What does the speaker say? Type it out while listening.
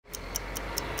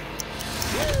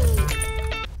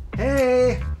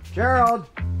Gerald!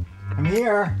 I'm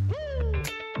here.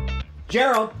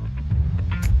 Gerald!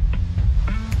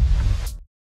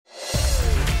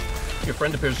 Your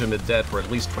friend appears to have been dead for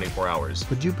at least 24 hours.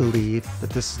 Would you believe that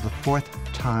this is the 4th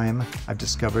time I've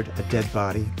discovered a dead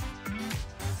body?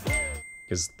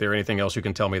 Is there anything else you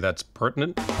can tell me that's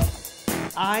pertinent?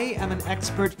 I am an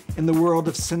expert in the world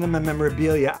of cinema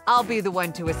memorabilia. I'll be the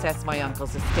one to assess my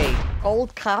uncle's estate.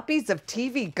 Old copies of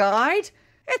TV Guide?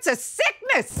 It's a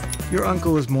sickness! Your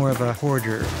uncle is more of a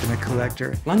hoarder than a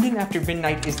collector. London After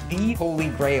Midnight is the holy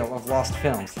grail of lost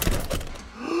films.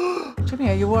 Jimmy,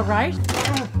 are you all right?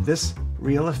 This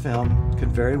reel of film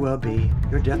could very well be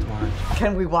your death warrant.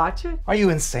 Can we watch it? Are you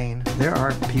insane? There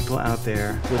are people out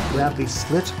there who would gladly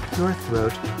slit your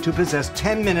throat to possess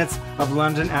 10 minutes of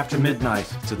London After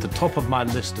Midnight. It's at the top of my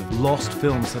list of lost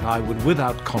films that I would,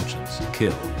 without conscience,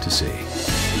 kill to see.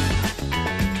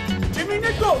 Jimmy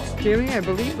Nichols! Jimmy, I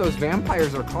believe those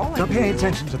vampires are calling. Don't pay any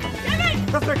attention to them.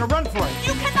 Jimmy! Let's make a run for it.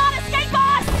 You cannot escape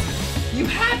us! You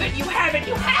have it! You have it!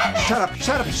 You have it! Shut up,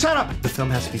 shut up, shut up! The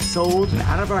film has to be sold and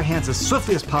out of our hands as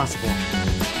swiftly as possible.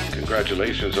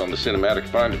 Congratulations on the cinematic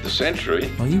find of the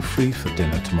century. Are you free for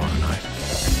dinner tomorrow night?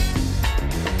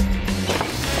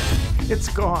 It's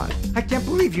gone. I can't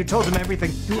believe you told him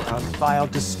everything. You are a vile,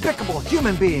 despicable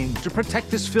human being. To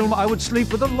protect this film, I would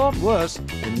sleep with a lot worse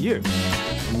than you.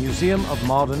 The Museum of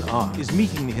Modern Art is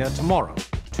meeting me here tomorrow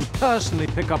to personally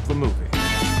pick up the movie.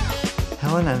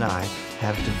 Helen and I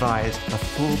have devised a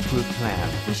foolproof plan.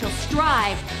 We shall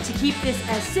strive to keep this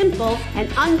as simple and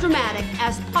undramatic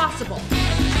as possible.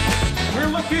 We're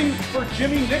looking for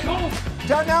Jimmy Nichols?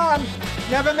 Don't know him.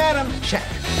 Never met him. Check.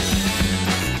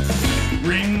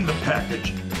 Bring the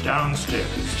package downstairs.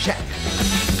 Check.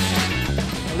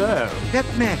 Hello. Get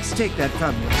Max, take that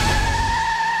from me.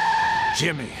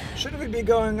 Jimmy. Shouldn't we be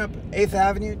going up 8th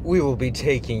Avenue? We will be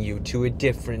taking you to a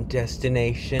different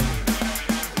destination.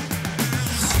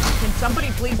 Can somebody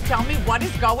please tell me what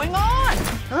is going on?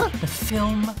 Huh? The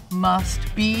film must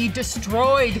be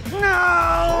destroyed.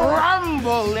 No!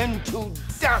 Rumble into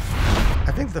dust.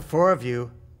 I think the 4 of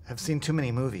you have seen too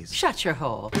many movies. Shut your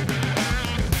hole.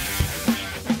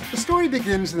 The story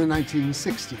begins in the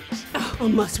 1960s. Oh,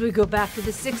 must we go back to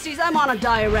the 60s? I'm on a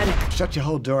diuretic. Shut your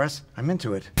hole, Doris. I'm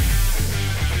into it.